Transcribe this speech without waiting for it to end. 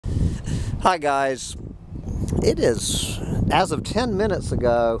Hi guys, it is, as of 10 minutes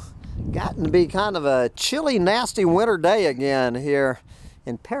ago, gotten to be kind of a chilly, nasty winter day again here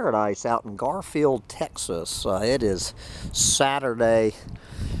in paradise out in Garfield, Texas. It is Saturday,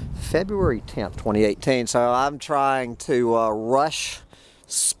 February 10th, 2018, so I'm trying to rush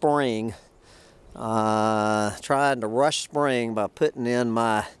spring, by putting in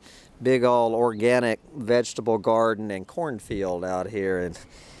my big old organic vegetable garden and cornfield out here in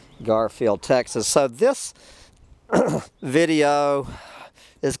Garfield, Texas. So this video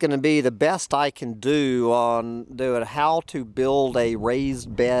is going to be the best I can do on doing how to build a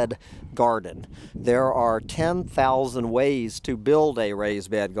raised bed garden. There are 10,000 ways to build a raised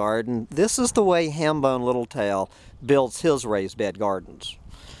bed garden. This is the way Hambone Littletail builds his raised bed gardens.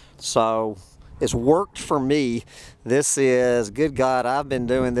 So it's worked for me. This is, good God, I've been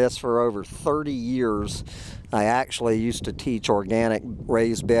doing this for over 30 years. I actually used to teach organic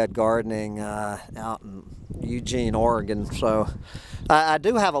raised bed gardening out in Eugene, Oregon. So I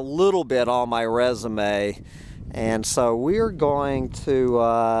do have a little bit on my resume. And so we're going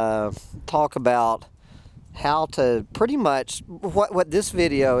to talk about how to pretty much, what this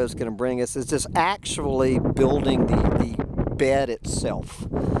video is going to bring us is just actually building the bed itself.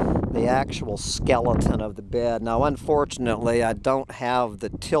 The actual skeleton of the bed. Now, unfortunately, I don't have the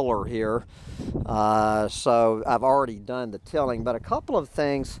tiller here, so I've already done the tilling. But a couple of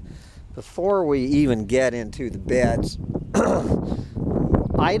things before we even get into the beds.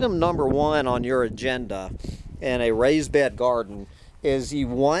 Item number one on your agenda in a raised bed garden is you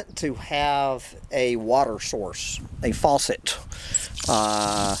want to have a water source, a faucet,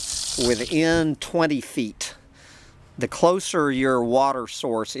 within 20 feet. The closer your water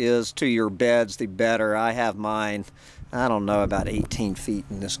source is to your beds, the better. I have mine, I don't know, about 18 feet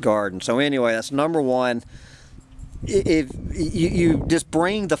in this garden. So anyway, that's number one. If you just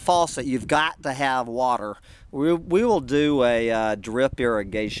bring the faucet, you've got to have water. We will do a drip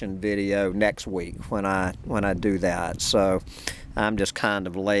irrigation video next week when I do that. So I'm just kind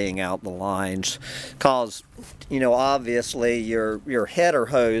of laying out the lines, because, you know, obviously your header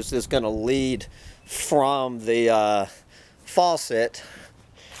hose is going to lead from the faucet,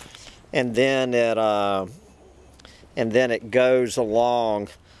 and then it goes along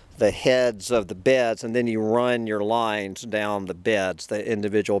the heads of the beds, and then you run your lines down the beds, the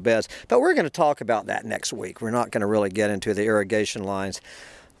individual beds. But we're going to talk about that next week. We're not going to really get into the irrigation lines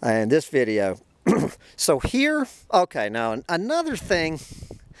in this video. So here, okay, now another thing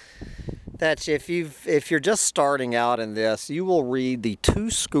that if you're just starting out in this, you will read the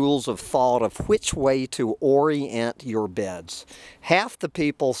two schools of thought of which way to orient your beds. Half the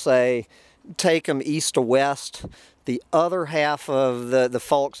people say take them east to west. The other half of the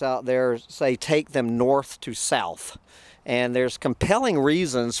folks out there say take them north to south. And there's compelling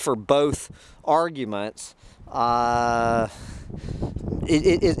reasons for both arguments.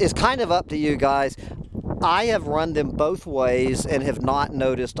 It's kind of up to you guys. I have run them both ways and have not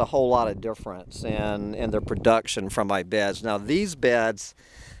noticed a whole lot of difference in their production from my beds. Now these beds,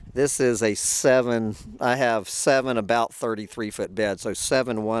 this is a I have 7 about 33-foot beds, so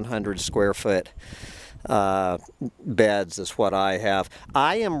 7 100 square foot beds is what I have.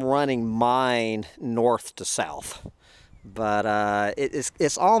 I am running mine north to south, but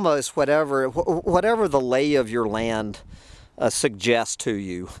it's almost whatever the lay of your land suggests to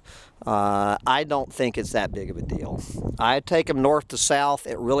you. I don't think it's that big of a deal. I take them north to south.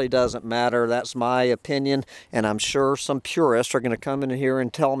 It really doesn't matter. That's my opinion, and I'm sure some purists are going to come in here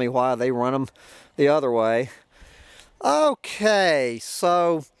and tell me why they run them the other way. Okay,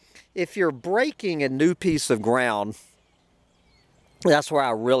 so if you're breaking a new piece of ground, that's where I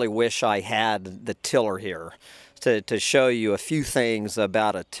really wish I had the tiller here to show you a few things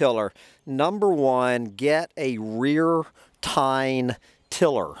about a tiller. Number one, get a rear tine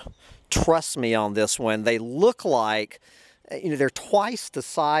tiller. Trust me on this one. They look like, you know, they're twice the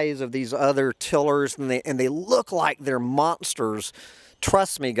size of these other tillers, and they look like they're monsters.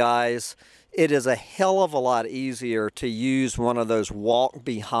 Trust me, guys, it is a hell of a lot easier to use one of those walk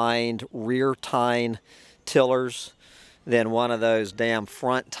behind rear tine tillers than one of those damn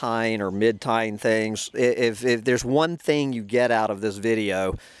front tine or mid tine things. If there's one thing you get out of this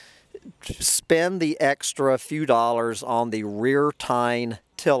video, spend the extra few dollars on the rear tine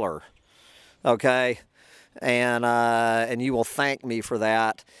tiller, okay? And you will thank me for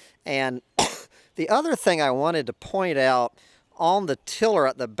that. And the other thing I wanted to point out on the tiller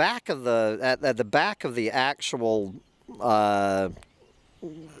at the back of the back of the actual the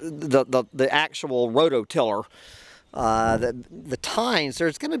actual rototiller, the tines,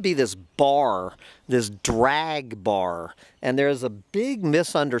 there's going to be this bar, this drag bar, and there's a big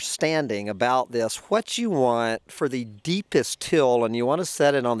misunderstanding about this. What you want for the deepest till, and you want to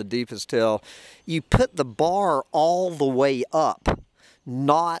set it on the deepest till, you put the bar all the way up,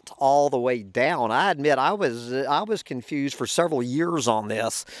 not all the way down. I admit I was confused for several years on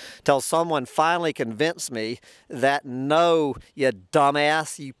this till someone finally convinced me that no, you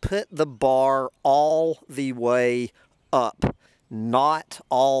dumbass, you put the bar all the way up, not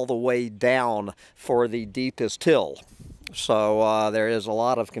all the way down for the deepest till. So there is a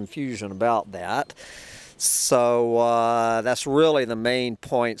lot of confusion about that. So that's really the main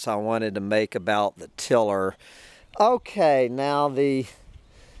points I wanted to make about the tiller. Okay, now the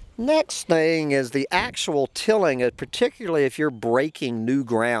next thing is the actual tilling, particularly if you're breaking new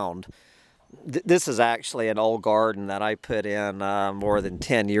ground. This is actually an old garden that I put in more than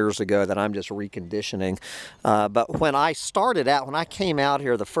 10 years ago that I'm just reconditioning. But when I started out, when I came out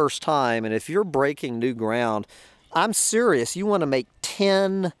here the first time, and if you're breaking new ground, I'm serious, you want to make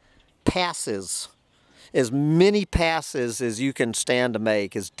 10 passes. As many passes as you can stand to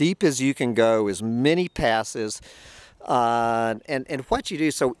make, as deep as you can go, as many passes. And what you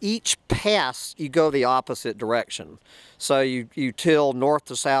do, so each pass, you go the opposite direction. So you till north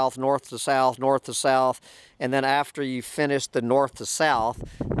to south, north to south, north to south, and then after you finish the north to south,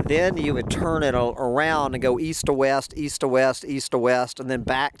 then you would turn it around and go east to west, east to west, east to west, and then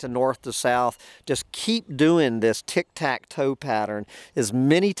back to north to south. Just keep doing this tic-tac-toe pattern as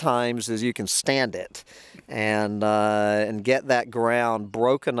many times as you can stand it, and get that ground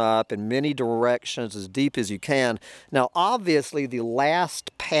broken up in many directions as deep as you can. Now, obviously, the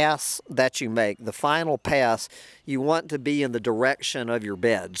last pass that you make, the final pass, you want to be in the direction of your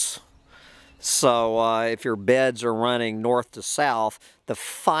beds. So if your beds are running north to south, the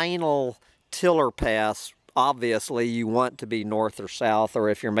final tiller pass, obviously you want to be north or south, or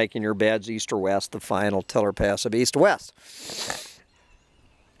if you're making your beds east or west, the final tiller pass will be east to west.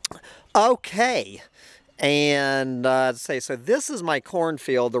 Okay, and so this is my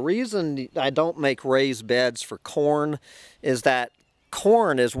cornfield. The reason I don't make raised beds for corn is that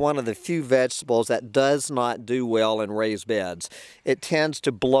corn is one of the few vegetables that does not do well in raised beds. It tends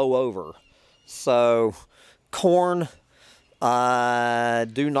to blow over. So corn,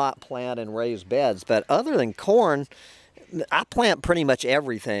 do not plant in raised beds. But other than corn, I plant pretty much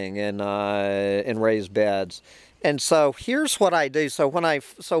everything in raised beds. And so here's what I do. So when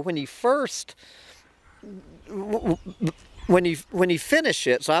you finish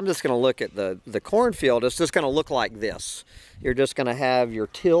it, so I'm just going to look at the cornfield. It's just going to look like this. You're just going to have your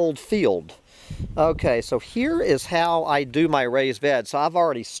tilled field. Okay, so here is how I do my raised bed. So I've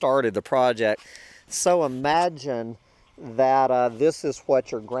already started the project. So imagine that this is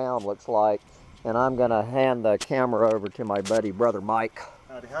what your ground looks like. And I'm going to hand the camera over to my buddy, Brother Mike.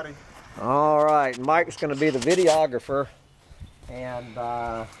 Howdy, howdy. All right, Mike's going to be the videographer. And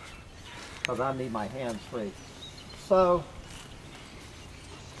because I need my hands free. So,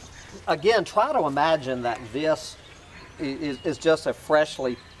 again, try to imagine that this is just a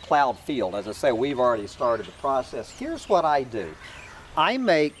freshly plowed field. As I say, we've already started the process. Here's what I do. I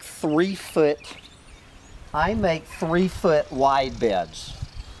make 3 foot wide beds.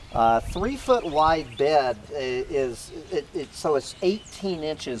 3 foot wide bed so it's 18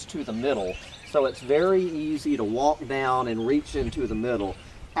 inches to the middle. So it's very easy to walk down and reach into the middle.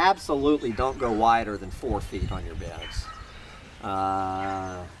 Absolutely don't go wider than 4 feet on your beds.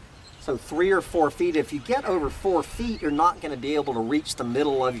 So 3 or 4 feet. If you get over 4 feet, you're not going to be able to reach the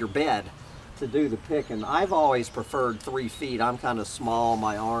middle of your bed to do the picking. I've always preferred 3 feet. I'm kind of small.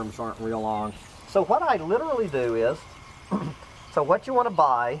 My arms aren't real long. So what I literally do is, so what you want to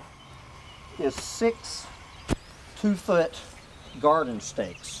buy is 6 2-foot garden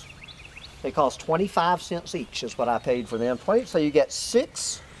stakes. They cost 25 cents each is what I paid for them. So you get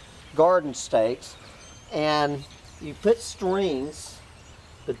 6 garden stakes, and you put strings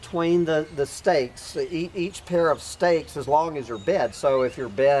between the stakes. Each pair of stakes as long as your bed. So if your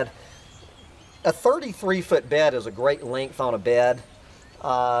bed, a 33-foot bed is a great length on a bed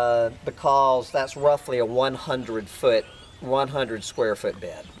because that's roughly a 100 square foot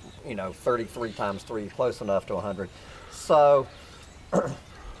bed. You know, 33 times 3, close enough to 100. So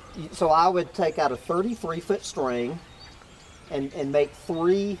so I would take out a 33-foot string and make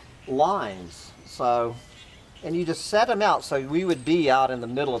 3 lines. So, and you just set them out. So we would be out in the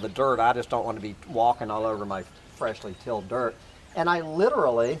middle of the dirt. I just don't want to be walking all over my freshly tilled dirt. And I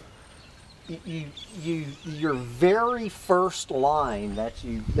literally, your very first line that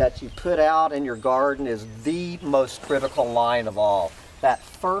you put out in your garden is the most critical line of all. That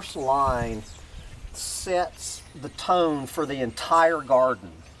first line sets the tone for the entire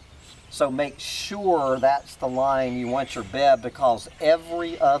garden. So make sure that's the line you want your bed, because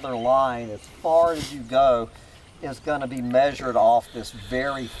every other line, as far as you go, is going to be measured off this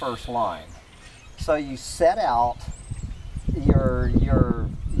very first line. So you set out your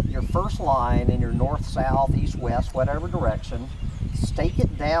first line in your north, south, east, west, whatever direction, stake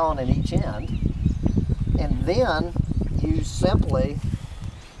it down in each end, and then you simply,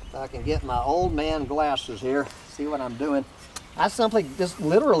 if I can get my old man glasses here, see what I'm doing, I simply just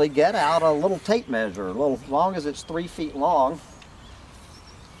literally get out a little tape measure, as long as it's 3 feet long,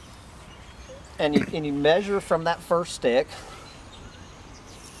 and you measure from that first stick,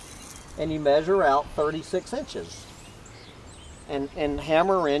 and you measure out 36 inches, and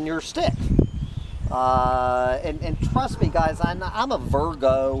hammer in your stick. And trust me, guys, I'm a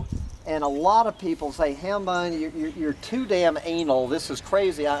Virgo, and a lot of people say, Hambone, you're too damn anal. This is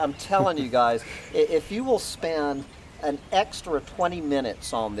crazy. I'm telling you guys, if you will spend an extra 20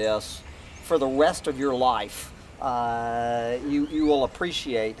 minutes on this for the rest of your life, you will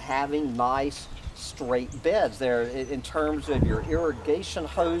appreciate having nice straight beds there in terms of your irrigation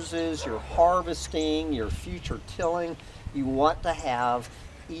hoses, your harvesting, your future tilling. You want to have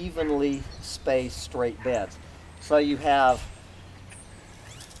evenly spaced straight beds. So you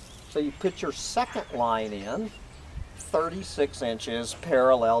put your second line in 36 inches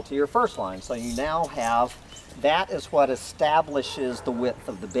parallel to your first line. So you now have, that is what establishes the width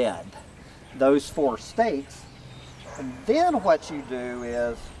of the bed, those 4 stakes. And then what you do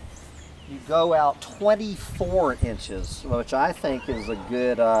is you go out 24 inches, which I think is a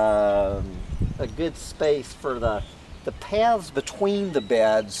good space for the paths between the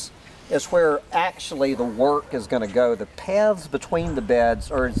beds. Is where actually the work is going to go. The paths between the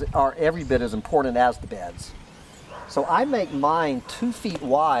beds are every bit as important as the beds. So I make mine 2 feet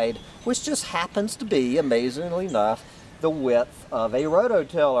wide, which just happens to be, amazingly enough, the width of a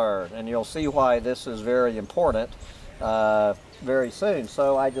rototiller. And you'll see why this is very important very soon.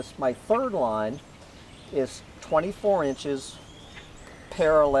 So my third line is 24 inches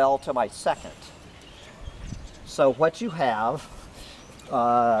parallel to my second. So what you have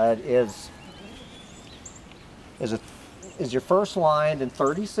is your first line, and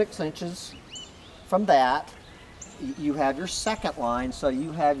 36 inches from that you have your second line, so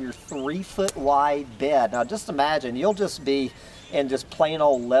you have your 3 foot wide bed. Now just imagine, you'll just be in just plain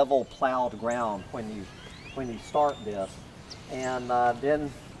old level plowed ground when you start this, and then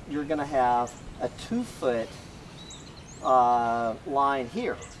you're going to have a 2 foot line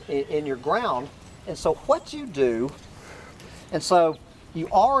here in your ground. And so what you do, and so you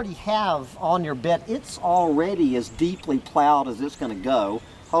already have on your bed, it's already as deeply plowed as it's going to go,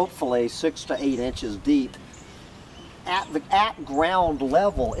 hopefully 6 to 8 inches deep. At ground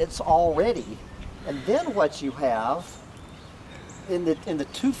level, it's already. And then what you have, in the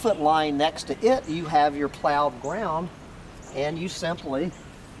 2 foot line next to it, you have your plowed ground, and you simply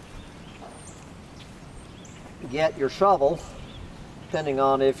get your shovel, depending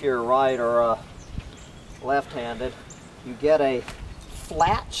on if you're right or left-handed. You get a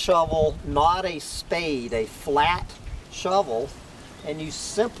flat shovel, not a spade, a flat shovel, and you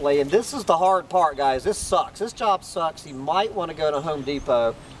simply, and this is the hard part, guys, this sucks, this job sucks. You might want to go to Home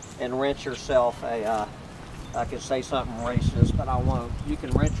Depot and rent yourself a, I could say something racist, but I won't. You can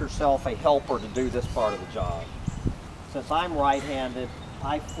rent yourself a helper to do this part of the job. Since I'm right-handed,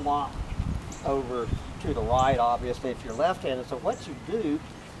 I flop over to the right, obviously, if you're left-handed. So what you do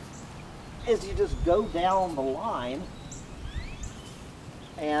is you just go down the line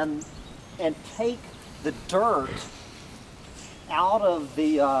and take the dirt out of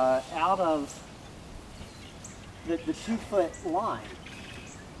the 2 foot line,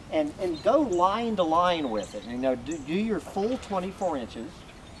 and go line to line with it. You know, do your full 24 inches.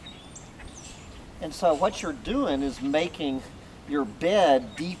 And so what you're doing is making your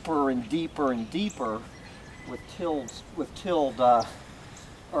bed deeper and deeper and deeper with tilled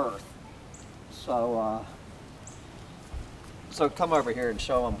earth. So so come over here and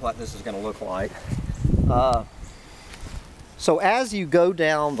show them what this is going to look like. So as you go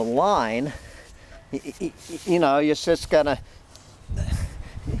down the line, you know, it's just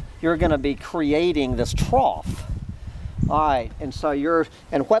you're gonna be creating this trough. All right, and so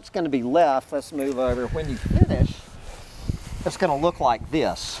and what's going to be left, let's move over, when you finish, it's going to look like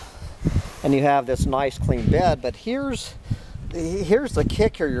this. And you have this nice clean bed, but here's the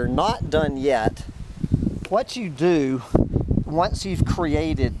kicker, you're not done yet. What you do, once you've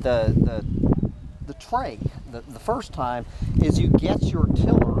created the tray, the first time, is you get your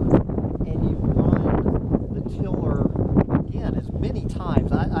tiller and you run the tiller again as many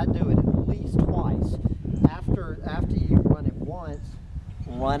times. I do it at least twice.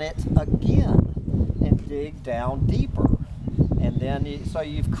 run it again and dig down deeper. And then, so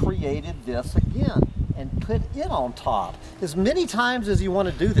you've created this again and put it on top. As many times as you want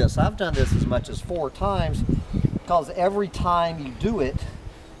to do this. I've done this as much as 4 times, because every time you do it,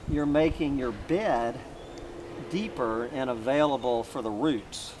 you're making your bed deeper and available for the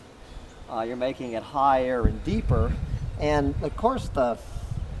roots. You're making it higher and deeper. And of course, the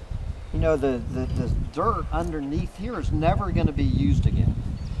dirt underneath here is never going to be used again.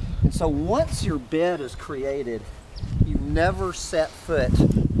 And so once your bed is created, you never set foot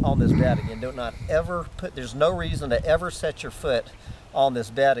on this bed again. Do not ever there's no reason to ever set your foot on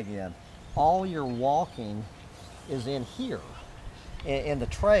this bed again. All your walking is in here, in the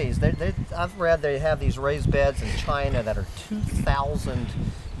trays. I've read they have these raised beds in China that are 2,000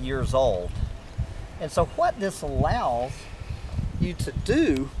 years old. And so what this allows you to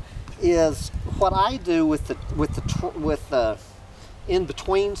do is what I do with the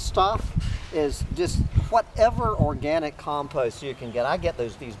in-between stuff is just whatever organic compost you can get. I get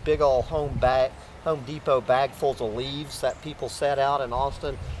these big old Home Depot bagfuls of leaves that people set out in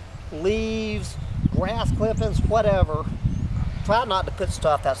Austin. Leaves, grass clippings, whatever. Try not to put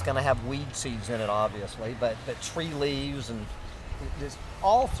stuff that's going to have weed seeds in it, obviously, but tree leaves and just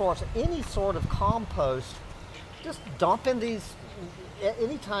all sorts of, any sort of compost. Just dump in these,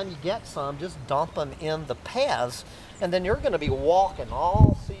 anytime you get some, just dump them in the paths, and then you're going to be walking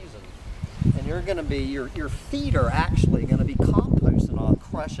all season. And you're going to be, your feet are actually going to be composting on,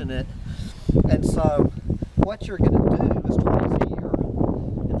 crushing it. And so what you're going to do is twice a year,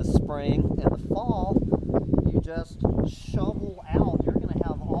 in the spring and the fall, you just shovel out. You're going to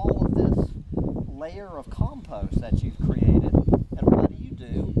have all of this layer of compost that you've created. And what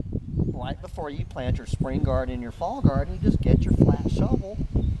do? Right before you plant your spring garden and your fall garden, you just get your flat shovel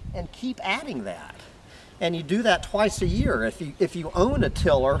and keep adding that. And you do that twice a year. If you own a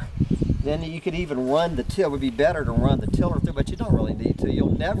tiller, then you could even run the tiller. It would be better to run the tiller through, but you don't really need to.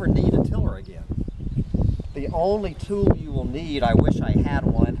 You'll never need a tiller again. The only tool you will need, I wish I had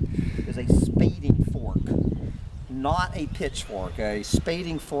one, is a spading fork, not a pitchfork. A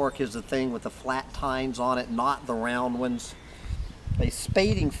spading fork is the thing with the flat tines on it, not the round ones. A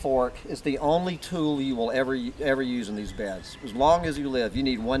spading fork is the only tool you will ever use in these beds. As long as you live, you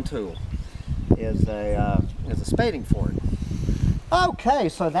need one tool. Is a spading fork. Okay,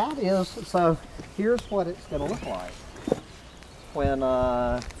 so here's what it's going to look like when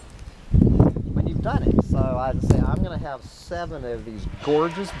you've done it. So I say I'm going to have 7 of these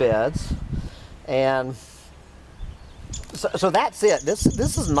gorgeous beds, and so that's it. This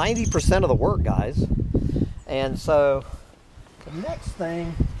is 90% of the work, guys. And so the next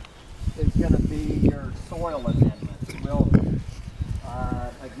thing is going to be your soil amendments.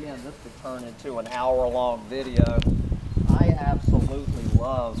 Again, this could turn into an hour-long video. I absolutely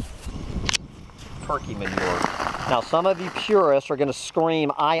love turkey manure. Now, some of you purists are going to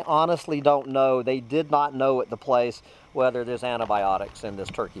scream, I honestly don't know. They did not know at the place whether there's antibiotics in this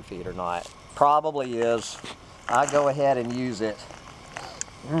turkey feed or not. Probably is. I go ahead and use it.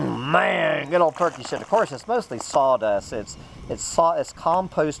 Man, good old turkey shit. Of course, it's mostly sawdust. It's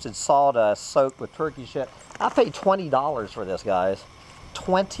composted sawdust soaked with turkey shit. I paid $20 for this, guys.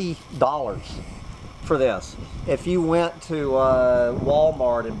 $20 for this. If you went to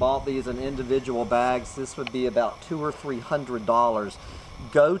Walmart and bought these in individual bags, this would be about $200 or $300.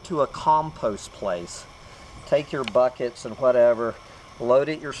 Go to a compost place, take your buckets and whatever, load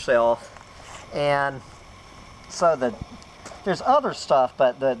it yourself, and so there's other stuff,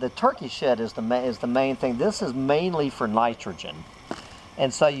 but the turkey shit is the main thing. This is mainly for nitrogen,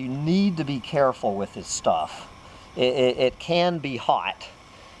 and so you need to be careful with this stuff. It can be hot.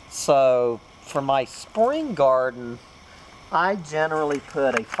 So for my spring garden, I generally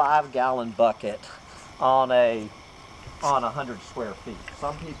put a 5-gallon bucket on 100 square feet.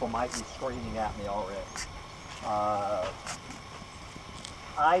 Some people might be screaming at me already. I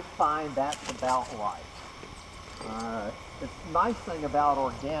find that's about right. The nice thing about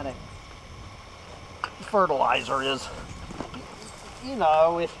organic fertilizer is, you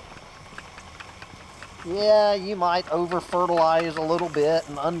know, yeah, you might over-fertilize a little bit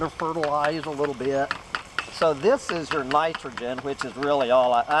and under-fertilize a little bit. So this is your nitrogen, which is really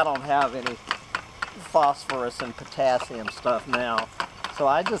all. I don't have any phosphorus and potassium stuff now. So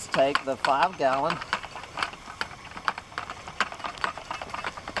I just take the 5-gallon,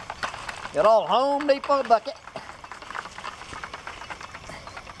 good old Home Depot bucket.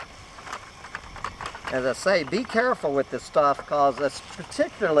 As I say, be careful with this stuff, because it's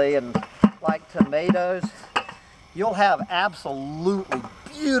particularly in like tomatoes, you'll have absolutely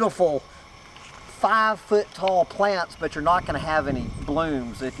beautiful 5-foot tall plants, but you're not going to have any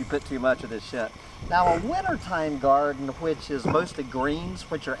blooms if you put too much of this shit. Now a wintertime garden, which is mostly greens,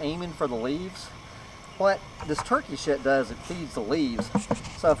 which are aiming for the leaves, what this turkey shit does, it feeds the leaves.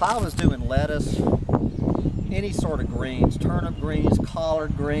 So if I was doing lettuce, any sort of greens, turnip greens,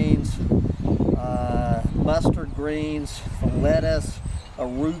 collard greens, mustard greens, lettuce,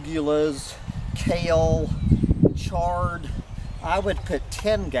 arugulas, kale, chard, I would put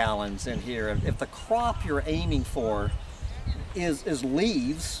 10 gallons in here. If the crop you're aiming for is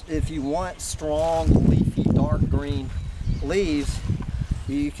leaves, if you want strong, leafy, dark green leaves,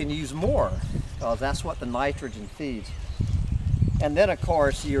 you can use more, because that's what the nitrogen feeds. And then of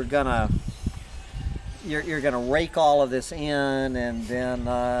course you're gonna rake all of this in, and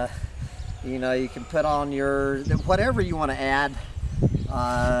then you know, you can put on your whatever you want to add.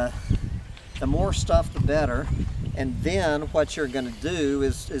 The more stuff, the better. And then what you're going to do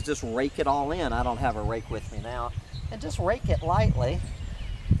is just rake it all in. I don't have a rake with me now. And just rake it lightly.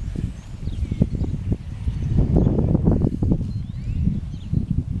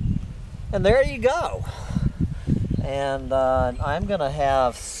 And there you go. And I'm going to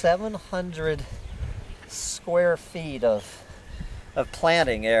have 700 square feet of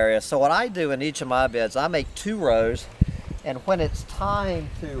planting area. So what I do in each of my beds, I make 2 rows. And when it's time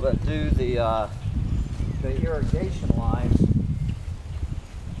to do the irrigation lines,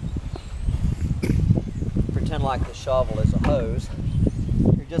 pretend like the shovel is a hose.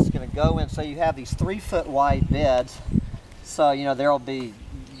 You're just going to go in, so you have these 3-foot wide beds. So you know there'll be,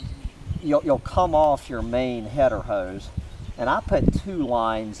 you'll come off your main header hose, and I put 2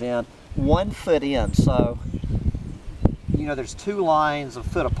 lines in, 1 foot in. So you know there's 2 lines a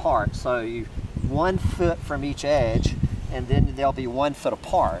foot apart. So you 1 foot from each edge, and then they'll be 1 foot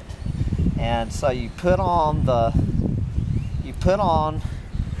apart. And so you put on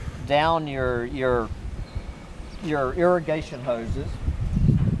down your irrigation hoses,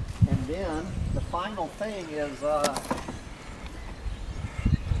 and then the final thing is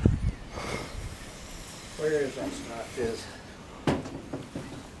where is that stuff?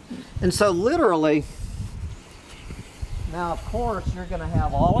 And so literally, now of course you're going to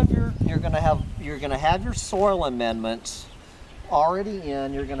have all of your you're going to have your soil amendments already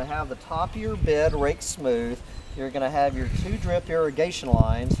in. You're going to have the top of your bed raked smooth. You're going to have your 2 drip irrigation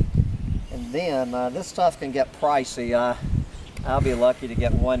lines, and then this stuff can get pricey. I'll be lucky to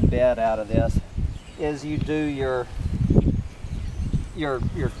get 1 bed out of this. Is you do your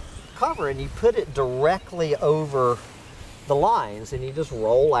cover, and you put it directly over the lines, and you just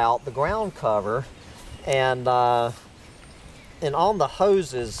roll out the ground cover, and on the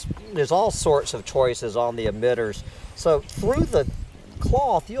hoses there's all sorts of choices on the emitters. So through the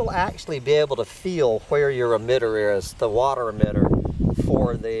cloth, you'll actually be able to feel where your emitter is, the water emitter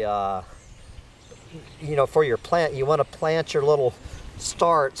for the, you know, for your plant. You want to plant your little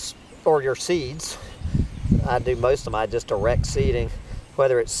starts or your seeds. I do most of my just direct seeding.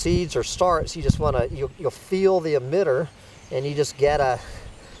 Whether it's seeds or starts, you just want to, you'll feel the emitter, and you just get a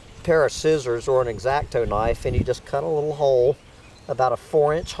pair of scissors or an X-Acto knife, and you just cut a little hole, about a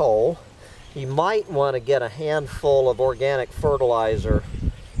 4-inch hole. You might want to get a handful of organic fertilizer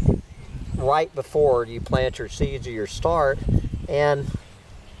right before you plant your seeds or your start, and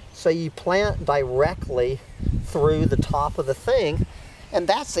so you plant directly through the top of the thing, and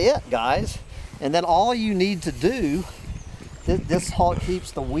that's it, guys. And then all you need to do, this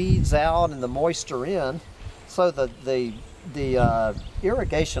keeps the weeds out and the moisture in, so the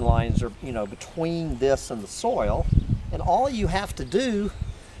irrigation lines are, you know, between this and the soil, and all you have to do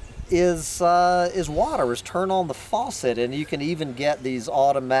is water, is turn on the faucet, and you can even get these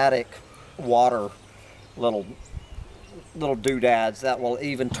automatic water little doodads that will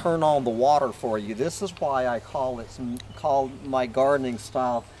even turn on the water for you. This is why I call my gardening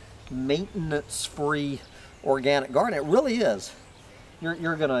style maintenance-free organic garden. It really is.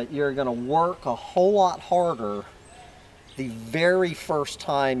 You're gonna work a whole lot harder the very first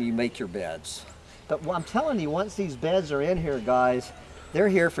time you make your beds. But I'm telling you, once these beds are in here, guys, they're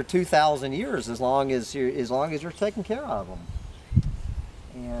here for 2,000 years as long as you're taking care of them.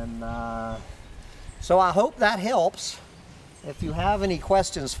 And so I hope that helps. If you have any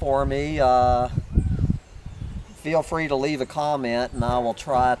questions for me, feel free to leave a comment, and I will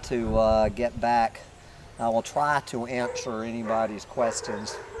try to get back. I will try to answer anybody's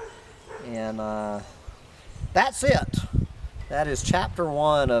questions. And that's it. That is chapter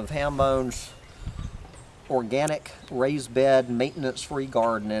 1 of Hambone's organic raised bed maintenance-free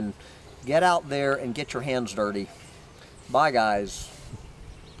garden. And get out there and get your hands dirty. Bye, guys.